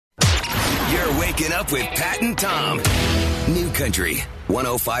You're waking up with Pat and Tom. New Country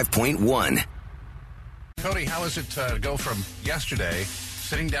 105.1. Cody, how is it to go from yesterday,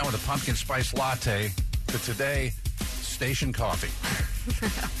 sitting down with a pumpkin spice latte, to today, station coffee?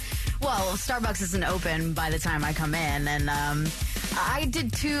 Well, Starbucks isn't open by the time I come in, and I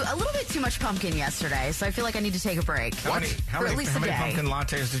did a little bit too much pumpkin yesterday, so I feel like I need to take a break. How many pumpkin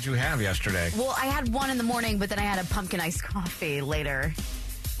lattes did you have yesterday? Well, I had one in the morning, but then I had a pumpkin iced coffee later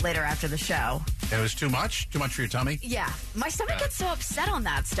after the show. It was too much? Too much for your tummy? Yeah. My stomach gets so upset on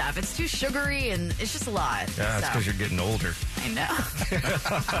that stuff. It's too sugary, and it's just a lot. Yeah, that's because you're getting older. I know.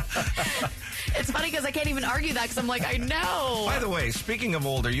 It's funny because I can't even argue that because I'm like, I know. By the way, speaking of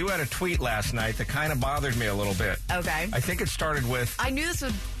older, you had a tweet last night that kind of bothered me a little bit. Okay. I think it started with... I knew this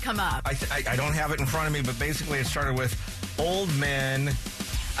would come up. I don't have it in front of me, but basically it started with old men...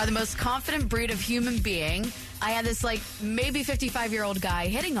 are the most confident breed of human being. I had this, maybe 55-year-old guy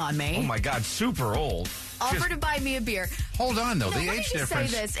hitting on me. Oh, my God, super old. Offered to buy me a beer. Hold on, though. No, the age difference.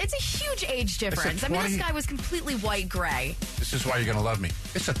 Say this. It's a huge age difference. I mean, this guy was completely white-gray. This is why you're going to love me.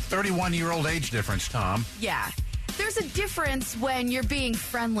 It's a 31-year-old age difference, Tom. Yeah. There's a difference when you're being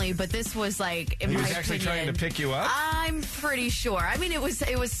friendly, but this was, in my opinion... He was actually trying to pick you up? I'm pretty sure. I mean, it was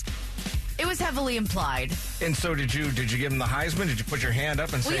heavily implied. And so did you give him the Heisman? Did you put your hand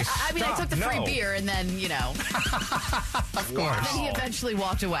up and say, I mean, I took the free beer and then, Of course. And then he eventually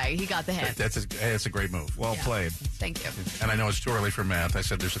walked away. He got the hint. That's a great move. Well played. Thank you. And I know it's too early for math. I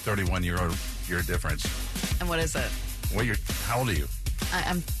said there's a 31-year difference. And what is it? How old are you?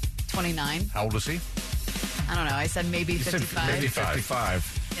 I'm 29. How old is he? I don't know. I said maybe 55. Maybe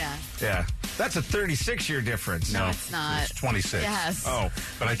 55. Yeah. Yeah. That's a 36-year difference. No, it's not. It's 26. Yes. Oh,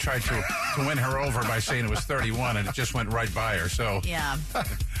 but I tried to win her over by saying it was 31, and it just went right by her. So yeah.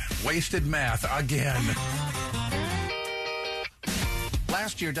 Wasted math again.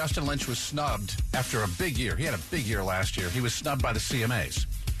 Last year, Dustin Lynch was snubbed after a big year. He had a big year last year. He was snubbed by the CMAs,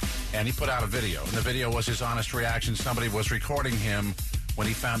 and he put out a video. And the video was his honest reaction. Somebody was recording him when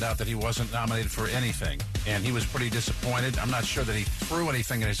he found out that he wasn't nominated for anything. And he was pretty disappointed. I'm not sure that he threw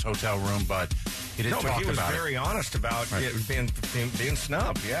anything in his hotel room, but he did talk about it. He was very honest about it being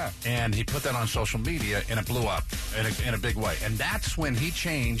snubbed, yeah. And he put that on social media, and it blew up in a big way. And that's when he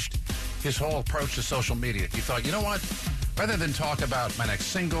changed his whole approach to social media. He thought, you know what? Rather than talk about my next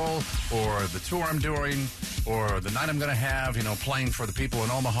single or the tour I'm doing or the night I'm going to have, playing for the people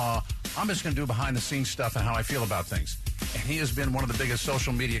in Omaha, I'm just going to do behind-the-scenes stuff and how I feel about things. And he has been one of the biggest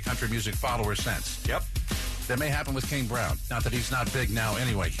social media country music followers since. Yep. That may happen with King Brown. Not that he's not big now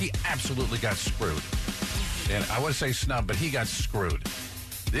anyway. He absolutely got screwed. And I would say snub, but he got screwed.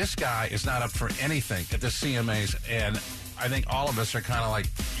 This guy is not up for anything at the CMAs, and I think all of us are kind of like...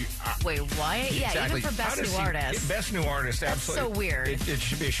 Wait, what? Exactly. Yeah, even for Best New Artist. Best New Artist, absolutely. That's so weird. It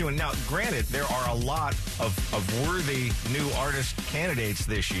should be a shoo-in. Now, granted, there are a lot of worthy new artist candidates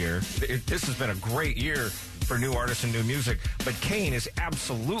this year. This has been a great year for new artists and new music, but Kane is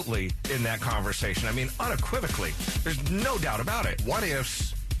absolutely in that conversation. I mean, unequivocally. There's no doubt about it. What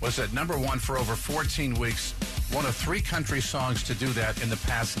Ifs was at number one for over 14 weeks, one of 3 country songs to do that in the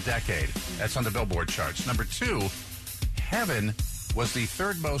past decade. That's on the Billboard charts. Number 2, Heaven was the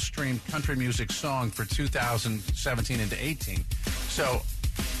 3rd most streamed country music song for 2017 into 18. So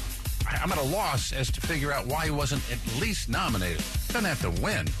I'm at a loss as to figure out why he wasn't at least nominated. Doesn't have to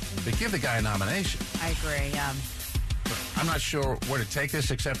win, but give the guy a nomination. I agree, yeah. I'm not sure where to take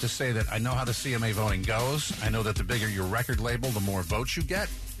this except to say that I know how the CMA voting goes. I know that the bigger your record label, the more votes you get.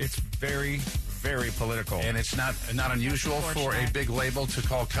 It's very, very political. And it's not unusual for a big label to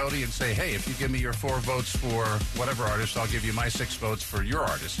call Cody and say, hey, if you give me your 4 votes for whatever artist, I'll give you my 6 votes for your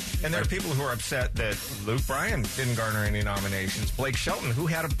artist. And there are people who are upset that Luke Bryan didn't garner any nominations. Blake Shelton, who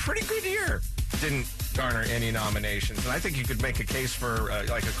had a pretty good year, didn't garner any nominations. And I think you could make a case for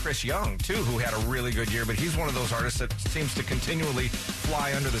like a Chris Young, too, who had a really good year. But he's one of those artists that seems to continually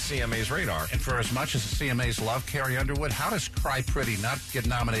fly under the CMA's radar. And for as much as the CMAs love Carrie Underwood, how does Cry Pretty not get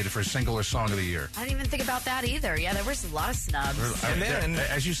nominated for single or song of the year? I didn't even think about that either. Yeah, there was a lot of snubs. And then,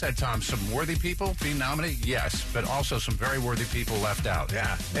 as you said, Tom, some worthy people being nominated, yes, but also some very worthy people left out.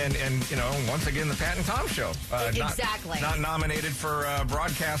 Yeah, and once again, the Pat and Tom Show. Exactly. Not nominated for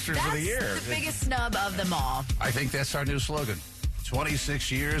Broadcasters of the Year. That's the biggest snub of them all. I think that's our new slogan.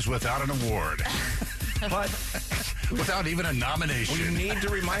 26 years without an award. But without even a nomination. We need to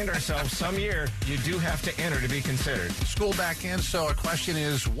remind ourselves some year you do have to enter to be considered. School back in, so a question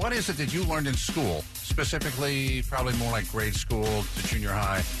is, what is it that you learned in school, specifically probably more like grade school to junior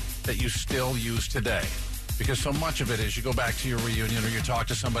high, that you still use today? Because so much of it is you go back to your reunion or you talk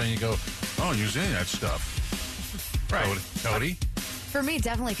to somebody and you go, oh, use any of that stuff. Right. Cody? For me,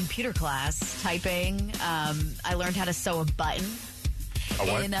 definitely computer class, typing. I learned how to sew a button A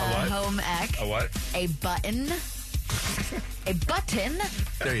what? in A what? home ec. A what? A button. A button.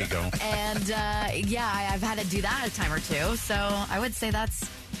 There you go. And I've had to do that a time or two. So I would say that's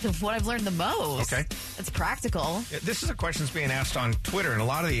what I've learned the most. Okay. It's practical. This is a question that's being asked on Twitter, and a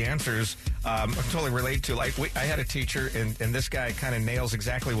lot of the answers totally relate to. Like, I had a teacher, and this guy kind of nails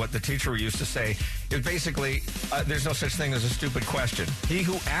exactly what the teacher used to say. It basically, there's no such thing as a stupid question. He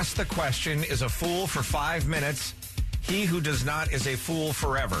who asks the question is a fool for 5 minutes. He who does not is a fool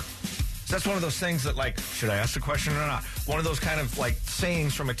forever. So that's one of those things that, like, should I ask the question or not? One of those kind of, like,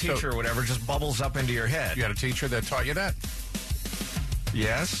 sayings from a teacher or whatever just bubbles up into your head. You had a teacher that taught you that?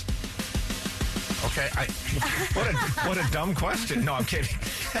 Yes. Okay. What a dumb question. No, I'm kidding.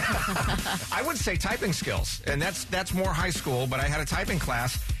 I would say typing skills, and that's more high school. But I had a typing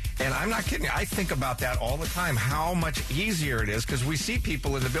class, and I'm not kidding. I think about that all the time. How much easier it is because we see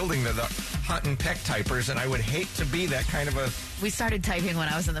people in the building that are the hunt and peck typers, and I would hate to be that kind of a. We started typing when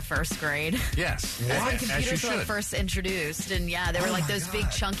I was in the first grade. Yes. That's when As you computers were should. first introduced, and they were like those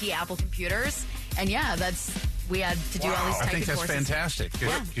big chunky Apple computers, and we had to do all these I typing think that's courses. fantastic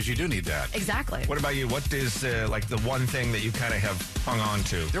because you do need that. Exactly. What about you? What is like the one thing that you kind of have hung on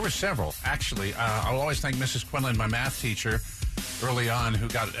to? There were several, actually. I'll always thank Mrs. Quinlan, my math teacher, early on, who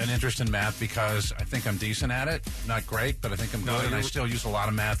got an interest in math because I think I'm decent at it. Not great, but I think I'm good, and I still use a lot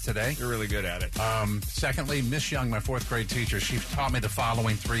of math today. You're really good at it. Secondly, Miss Young, my fourth grade teacher, she taught me the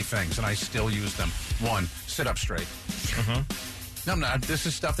following 3 things, and I still use them. 1, sit up straight. No, I'm not. This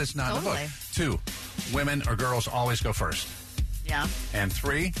is stuff that's not in the book. 2, women or girls always go first. Yeah. And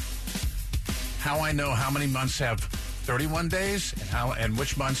 3, how I know how many months have 31 days and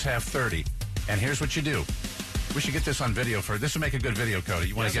which months have 30. And here's what you do. We should get this on video this will make a good video, Cody.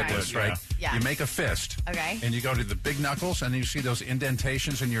 You want to get Okay. this, right? Yeah. You make a fist. Okay. And you go to the big knuckles, and you see those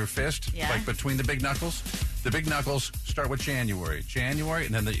indentations in your fist, Yeah. like between the big knuckles. The big knuckles start with January,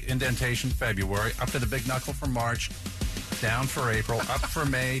 and then the indentation February, up to the big knuckle for March, down for April, up for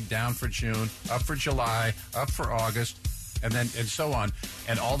May, down for June, up for July, up for August, and so on.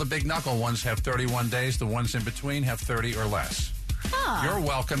 And all the big knuckle ones have 31 days. The ones in between have 30 or less. Huh. You're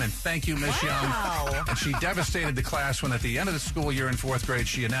welcome, and thank you, Miss Wow. Young. And she devastated the class when at the end of the school year in 4th grade,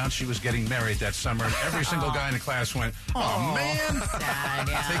 she announced she was getting married that summer, and every single guy in the class went, oh, man. Sad,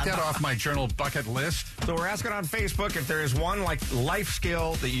 yeah. Take that off my journal bucket list. So we're asking on Facebook if there is one like life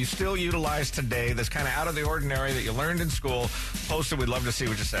skill that you still utilize today that's kind of out of the ordinary that you learned in school. Post it. We'd love to see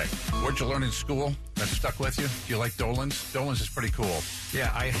what you say. What'd you learn in school that stuck with you? Do you like Dolan's? Dolan's is pretty cool.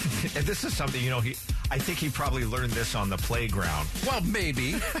 Yeah, and this is something, I think he probably learned this on the playground. Well,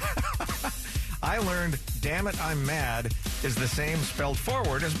 maybe. I learned, damn it, I'm mad is the same spelled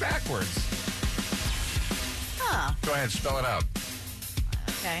forward as backwards. Huh. Go ahead, spell it out.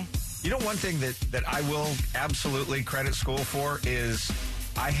 Okay. One thing that I will absolutely credit school for is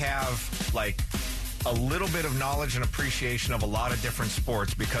I have, like, a little bit of knowledge and appreciation of a lot of different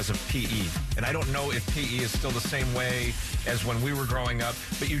sports because of PE. And I don't know if PE is still the same way as when we were growing up,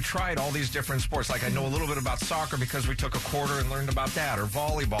 but you tried all these different sports. Like I know a little bit about soccer because we took a quarter and learned about that, or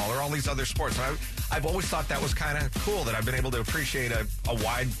volleyball, or all these other sports. And I've always thought that was kind of cool that I've been able to appreciate a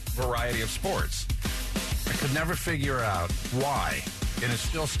wide variety of sports. I could never figure out why, and it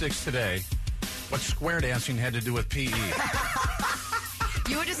still sticks today, what square dancing had to do with PE.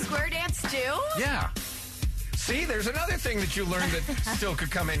 You would just square dance too? Yeah. See, there's another thing that you learned that still could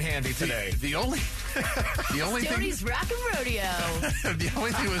come in handy today. The only thing Stoney's Rockin' Rodeo. the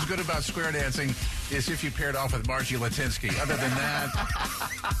only thing that was good about square dancing is if you paired off with Margie Latinsky. Other than that,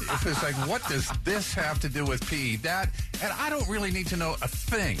 it was like, what does this have to do with PE? And I don't really need to know a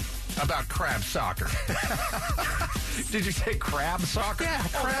thing about crab soccer. Did you say crab soccer? Yeah,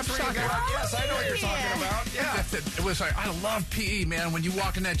 crab soccer. Yes, I know what you're talking about. Yeah. It was like, I love PE, man. When you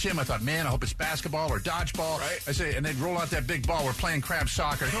walk in that gym, I thought, man, I hope it's basketball or dodgeball. Right. I say, and they'd roll out that big ball. We're playing crab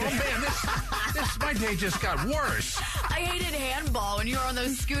soccer. Oh, man, this my day just got worse. I hated handball when you were on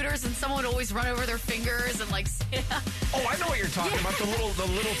those scooters and someone would always run over their fingers and like. Oh, I know what you're talking about. The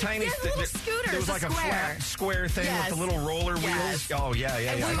little tiny. Yeah, the little scooters, It was like the a square. flat square thing Yes. with the little roller Yes. wheels. Oh yeah. And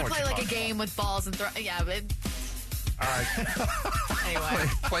I we know would what play you're like a talking game with balls and throw. Yeah, but All right. anyway.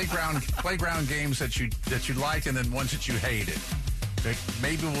 Playground games that you like, and then ones that you hated.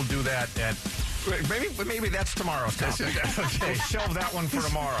 Maybe we'll do that at. Maybe that's tomorrow's topic. Okay. We'll shelve that one for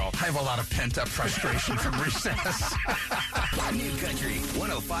tomorrow. I have a lot of pent-up frustration from recess. New Country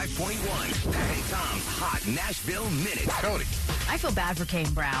 105.1. Pat and Tom's Hot Nashville Minute. Cody. I feel bad for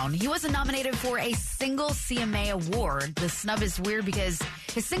Kane Brown. He wasn't nominated for a single CMA award. The snub is weird because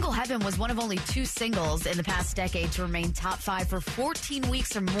his single Heaven was one of only 2 singles in the past decade to remain top 5 for 14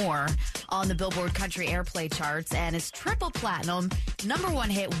 weeks or more on the Billboard Country Airplay charts. And his triple platinum #1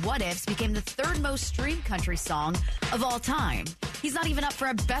 hit, What Ifs, became the 3rd most streamed country song of all time. He's not even up for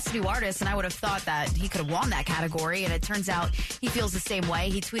a Best New Artist, and I would have thought that he could have won that category, and it turns out he feels the same way.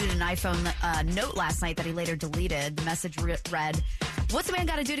 He tweeted an iPhone note last night that he later deleted. The message read, "What's a man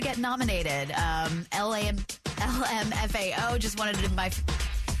got to do to get nominated? LMFAO, just wanted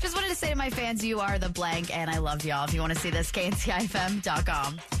to say to my fans, you are the blank, and I love y'all." If you want to see this,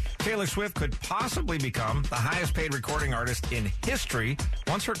 KNCIFM.com. Taylor Swift could possibly become the highest paid recording artist in history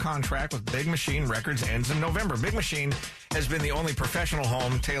once her contract with Big Machine Records ends in November. Big Machine has been the only professional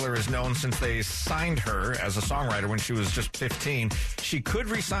home Taylor has known since they signed her as a songwriter when she was just 15. She could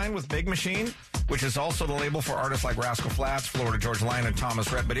re-sign with Big Machine, which is also the label for artists like Rascal Flatts, Florida Georgia Line, and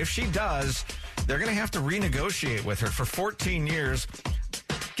Thomas Rhett. But if she does, they're going to have to renegotiate with her for 14 years.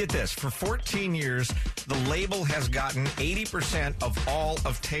 Get this, for 14 years, the label has gotten 80% of all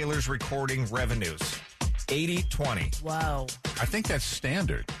of Taylor's recording revenues. 80-20. Whoa. I think that's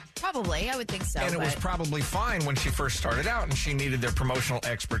standard. Probably, I would think so. And it was probably fine when she first started out and she needed their promotional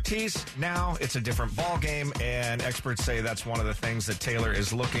expertise. Now it's a different ballgame, and experts say that's one of the things that Taylor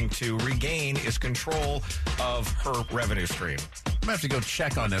is looking to regain is control of her revenue stream. I'm going to have to go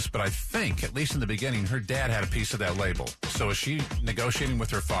check on this, but I think, at least in the beginning, her dad had a piece of that label. So is she negotiating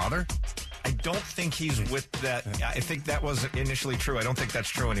with her father? I don't think he's with that. I think that was initially true. I don't think that's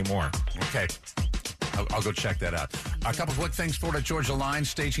true anymore. Okay. I'll go check that out. A couple quick things. Florida Georgia Line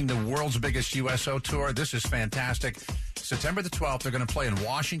staging the world's biggest USO tour. This is fantastic. September the 12th, they're going to play in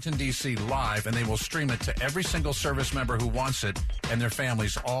Washington, D.C. live, and they will stream it to every single service member who wants it and their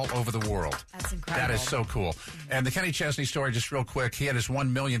families all over the world. That's incredible. That is so cool. And the Kenny Chesney story, just real quick, he had his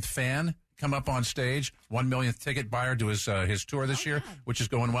 1 millionth fan come up on stage, 1 millionth ticket buyer to his tour this year, which is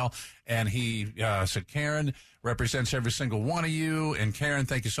going well. And he said, Karen represents every single one of you. And Karen,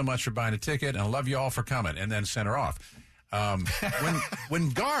 thank you so much for buying a ticket. And I love you all for coming. And then sent her off. When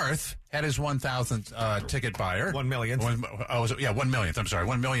Garth had his 1,000th ticket buyer. 1 millionth. 1 millionth. I'm sorry.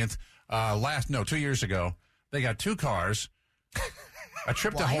 1 millionth. 2 years ago, they got 2 cars, a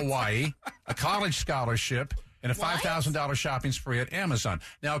trip to Hawaii, a college scholarship, and a $5,000 shopping spree at Amazon.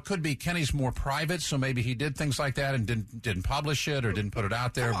 Now, it could be Kenny's more private, so maybe he did things like that and didn't publish it or didn't put it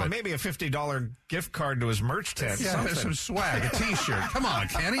out there. But maybe a $50 gift card to his merch tent. Yeah, some swag, a T-shirt. Come on,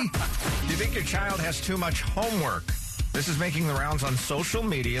 Kenny. Do you think your child has too much homework? This is making the rounds on social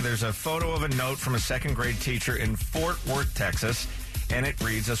media. There's a photo of a note from a 2nd grade teacher in Fort Worth, Texas. And it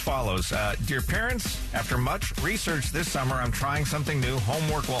reads as follows. Dear parents, after much research this summer, I'm trying something new.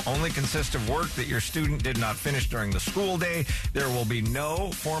 Homework will only consist of work that your student did not finish during the school day. There will be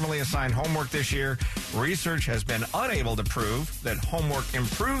no formally assigned homework this year. Research has been unable to prove that homework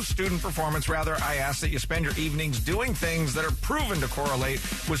improves student performance. Rather, I ask that you spend your evenings doing things that are proven to correlate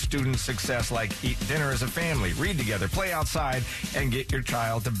with student success, like eat dinner as a family, read together, play outside, and get your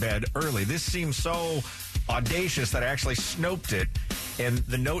child to bed early. This seems so audacious that I actually snoped it. And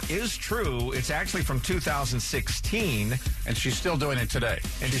the note is true. It's actually from 2016. And she's still doing it today.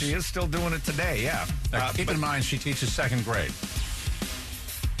 And she is still doing it today, yeah. Now, keep in mind, she teaches 2nd grade.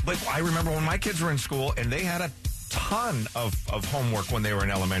 But I remember when my kids were in school, and they had a ton of homework when they were in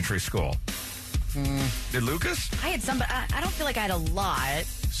elementary school. Did Lucas? I had some, but I don't feel like I had a lot.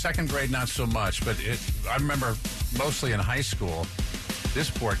 2nd grade, not so much. But I remember mostly in high school, this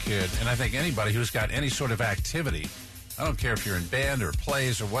poor kid, and I think anybody who's got any sort of activity, I don't care if you're in band or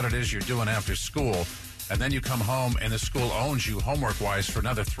plays or what it is you're doing after school, and then you come home and the school owns you homework-wise for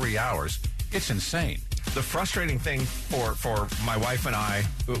another 3 hours. It's insane. The frustrating thing for my wife and I,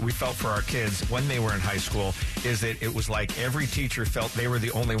 we felt for our kids when they were in high school, is that it was like every teacher felt they were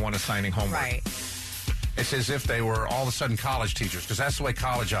the only one assigning homework. Right. It's as if they were all of a sudden college teachers, because that's the way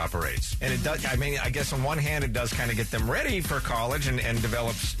college operates. And it does, I mean, I guess on one hand, it does kind of get them ready for college and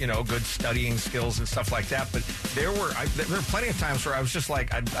develops, good studying skills and stuff like that. But there were plenty of times where I was just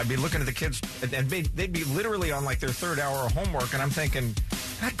like, I'd be looking at the kids, and they'd be literally on like their 3rd hour of homework, and I'm thinking,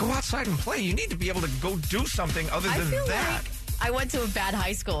 God, go outside and play. You need to be able to go do something other than that. I went to a bad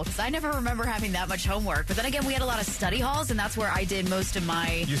high school because I never remember having that much homework. But then again, we had a lot of study halls, and that's where I did most of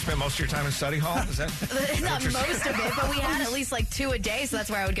my... You spent most of your time in study hall? Is that... Not most of it, but we had at least like 2 a day, so that's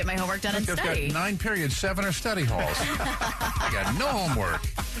where I would get my homework done and study. Got 9 periods, 7 are study halls. I got no homework.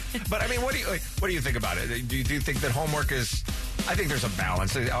 But I mean, what do you think about it? Do you think that homework is... I think there's a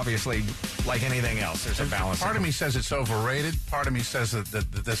balance. Obviously, like anything else, there's a balance. Part of me says it's overrated. Part of me says that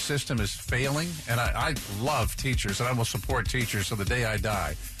the system is failing. And I love teachers, and I will support teachers till the day I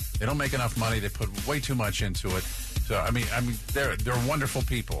die. They don't make enough money. They put way too much into it. So, I mean, they're wonderful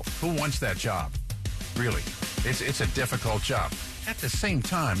people. Who wants that job? Really. It's a difficult job. At the same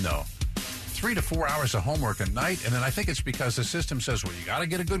time, though, 3 to 4 hours of homework a night, and then I think it's because the system says, well, you got to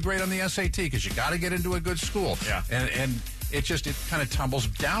get a good grade on the SAT because you got to get into a good school. Yeah. And it kind of tumbles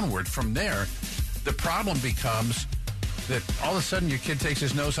downward from there. The problem becomes that all of a sudden your kid takes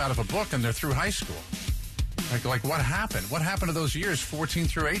his nose out of a book and they're through high school. Like what happened? What happened to those years, 14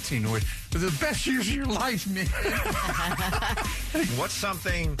 through 18, were the best years of your life, man? What's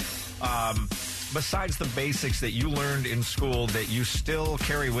something besides the basics that you learned in school that you still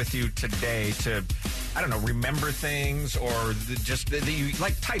carry with you today to, I don't know, remember things or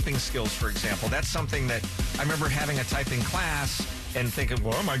like typing skills, for example? That's something that I remember having a typing class and thinking,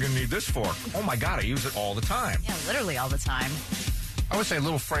 what am I going to need this for? Oh, my God, I use it all the time. Yeah, literally all the time. I would say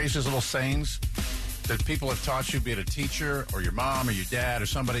little phrases, little sayings that people have taught you, be it a teacher or your mom or your dad or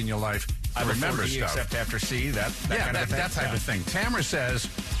somebody in your life. I remember stuff. Except after C, that kind of thing. That type of thing. Tamara says,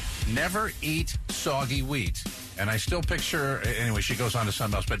 never eat soggy wheat. And I still picture, anyway, she goes on to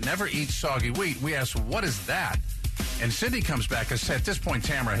something else, but never eat soggy wheat. We asked, what is that? And Cindy comes back and said, at this point,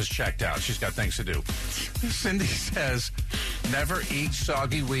 Tamara has checked out. She's got things to do. Cindy says, never eat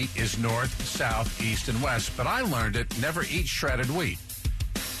soggy wheat is north, south, east, and west. But I learned it, never eat shredded wheat.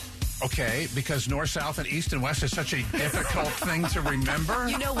 Okay, because north, south, and east and west is such a difficult thing to remember.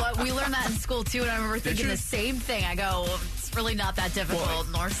 You know what? We learned that in school, too, and I remember thinking the same thing. I go, it's really not that difficult. Well,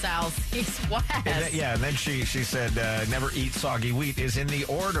 north, south, east, west. And then she said, never eat soggy wheat is in the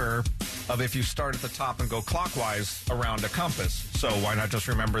order of if you start at the top and go clockwise around a compass. So why not just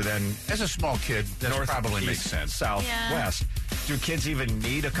remember then? As a small kid, that north, probably east, makes sense. South, west. Do kids even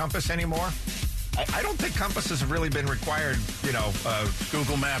need a compass anymore? I don't think compasses have really been required,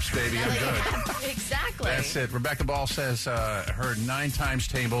 Google Maps, baby, I'm good. Exactly. That's it. Rebecca Ball says her 9 times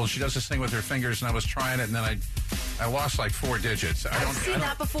table. She does this thing with her fingers, and I was trying it, and then I lost like 4 digits. I've seen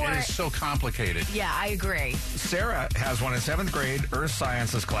that before. It is so complicated. Yeah, I agree. Sarah has one in 7th grade Earth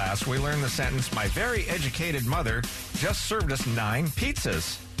Sciences class. We learned the sentence, my very educated mother just served us 9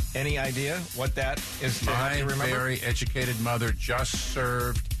 pizzas. Any idea what that is to help you remember? My very educated mother just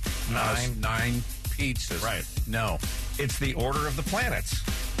served 9 pizzas. Right. No. It's the order of the planets.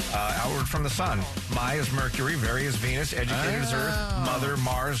 Outward from the sun. My is Mercury, very is Venus, educated is Earth, Mother,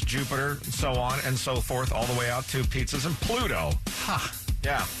 Mars, Jupiter, so on and so forth, all the way out to pizzas and Pluto. Ha.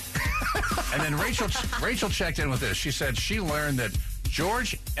 Yeah. And then Rachel checked in with this. She said she learned that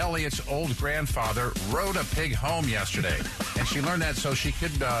George Eliot's old grandfather rode a pig home yesterday. And she learned that so she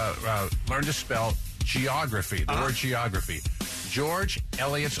could learn to spell geography, the word geography. George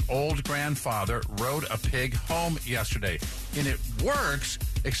Eliot's old grandfather rode a pig home yesterday. And it works,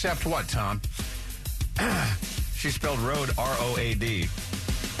 except what, Tom? She spelled road, R-O-A-D.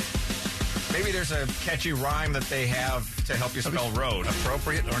 Maybe there's a catchy rhyme that they have to help you spell road.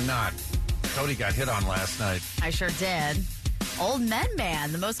 Appropriate or not? Cody got hit on last night. I sure did. Old men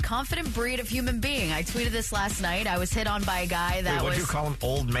man, the most confident breed of human being. I tweeted this last night. I was hit on by a guy that what do you call him?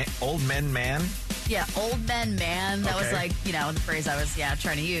 Old men man? Yeah, old men man. That was like, the phrase I was,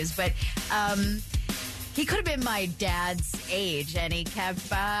 trying to use. But he could have been my dad's age, and he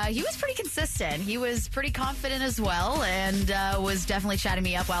was pretty consistent. He was pretty confident as well, and was definitely chatting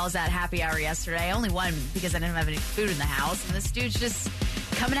me up while I was at happy hour yesterday. I only won because I didn't have any food in the house, and this dude's just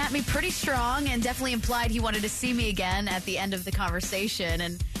coming at me pretty strong and definitely implied he wanted to see me again at the end of the conversation,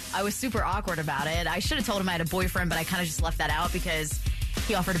 and I was super awkward about it. I should have told him I had a boyfriend, but I kind of just left that out because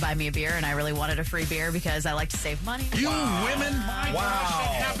he offered to buy me a beer, and I really wanted a free beer because I like to save money. You women, my gosh,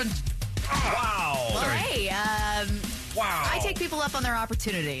 it happened. Wow. Well, hey, wow. I take people up on their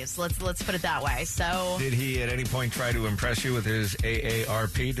opportunities. Let's put it that way. So, did he at any point try to impress you with his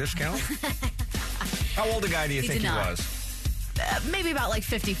AARP discount? How old a guy do you think he was? Maybe about like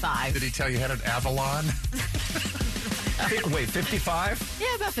 55. Did he tell you he had an Avalon? Wait, 55?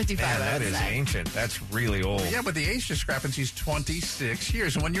 Yeah, about 55. Man, that is ancient. That's really old. Yeah, but the age discrepancy is 26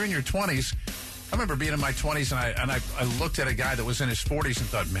 years. And when you're in your 20s, I remember being in my 20s, and I looked at a guy that was in his 40s and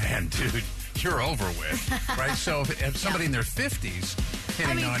thought, man, dude, you're over with, right? So if somebody in their 50s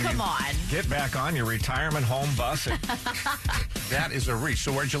hitting on you. Come on. Get back on your retirement home bus. That is a reach.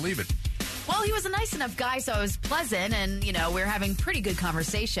 So where'd you leave it? Well, he was a nice enough guy, so it was pleasant, and, we were having pretty good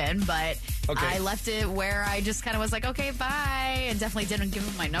conversation, but Okay. I left it where I just kind of was like, okay, bye, and definitely didn't give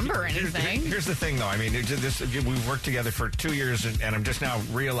him my number or anything. Here's the thing, though. I mean, we've worked together for 2 years, and I'm just now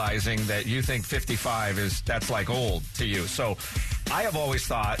realizing that you think 55 that's like old to you. So I have always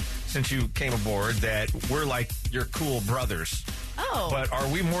thought, since you came aboard, that we're like your cool brothers. Oh. But are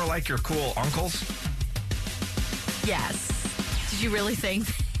we more like your cool uncles? Yes. Did you really think?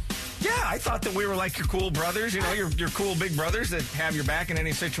 Yeah, I thought that we were like your cool brothers, your cool big brothers that have your back in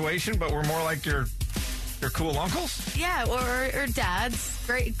any situation, but we're more like your cool uncles? Yeah, or dads,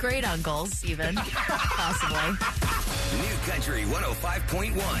 great uncles, even, possibly. New Country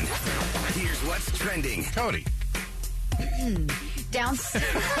 105.1. Here's what's trending. Cody.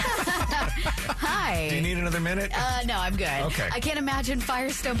 Hi. Do you need another minute? No, I'm good. Okay. I can't imagine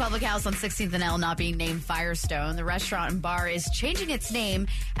Firestone Public House on 16th and L not being named Firestone. The restaurant and bar is changing its name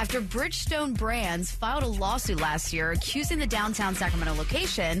after Bridgestone Brands filed a lawsuit last year accusing the downtown Sacramento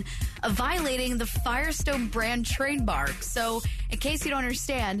location of violating the Firestone brand trademark. So, in case you don't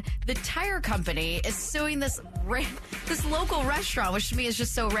understand, the tire company is suing this local restaurant, which to me is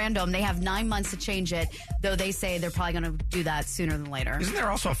just so random. They have 9 months to change it, though they say they're probably going to do that sooner than later. Isn't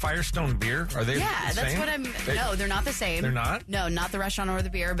there also a Firestone beer? Are they Yeah, the that's same? what No, they're not the same. They're not? No, not the restaurant or the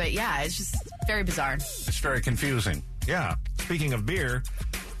beer, but yeah, it's just very bizarre. It's very confusing. Yeah. Speaking of beer,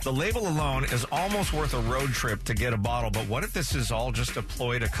 the label alone is almost worth a road trip to get a bottle, but what if this is all just a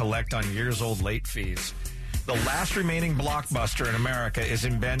ploy to collect on years-old late fees? The last remaining Blockbuster in America is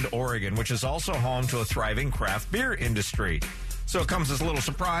in Bend, Oregon, which is also home to a thriving craft beer industry. So it comes as a little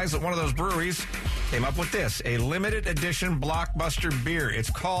surprise that one of those breweries came up with this, a limited edition Blockbuster beer. It's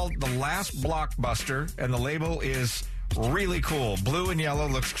called The Last Blockbuster, and the label is really cool. Blue and yellow,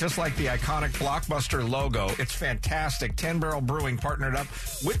 looks just like the iconic Blockbuster logo. It's fantastic. 10 Barrel Brewing partnered up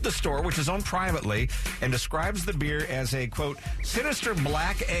with the store, which is owned privately, and describes the beer as a, quote, sinister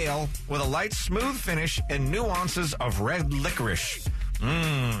black ale with a light, smooth finish and nuances of red licorice.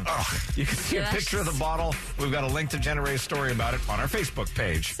 You can see a picture of the bottle. We've got a link to Jenna Ray's story about it on our Facebook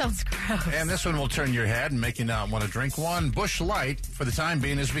page. Sounds gross. And this one will turn your head and make you not want to drink one. Busch Light, for the time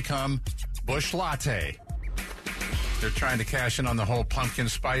being, has become Busch Latte. They're trying to cash in on the whole pumpkin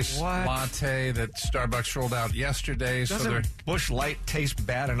spice latte that Starbucks rolled out yesterday. Doesn't Busch Light taste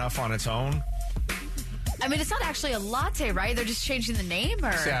bad enough on its own? I mean, it's not actually a latte, right? They're just changing the name, or?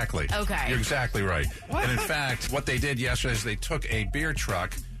 Exactly. Okay. You're exactly right. And in fact, what they did yesterday is they took a beer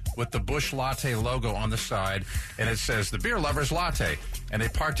truck with the Busch Latte logo on the side, and it says, the Beer Lover's Latte. And they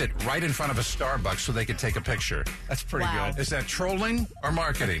parked it right in front of a Starbucks so they could take a picture. That's pretty Wow. good. Is that trolling or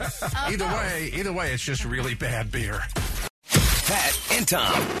marketing? Either way, it's just really bad beer. Pat and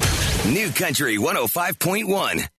Tom. New Country 105.1.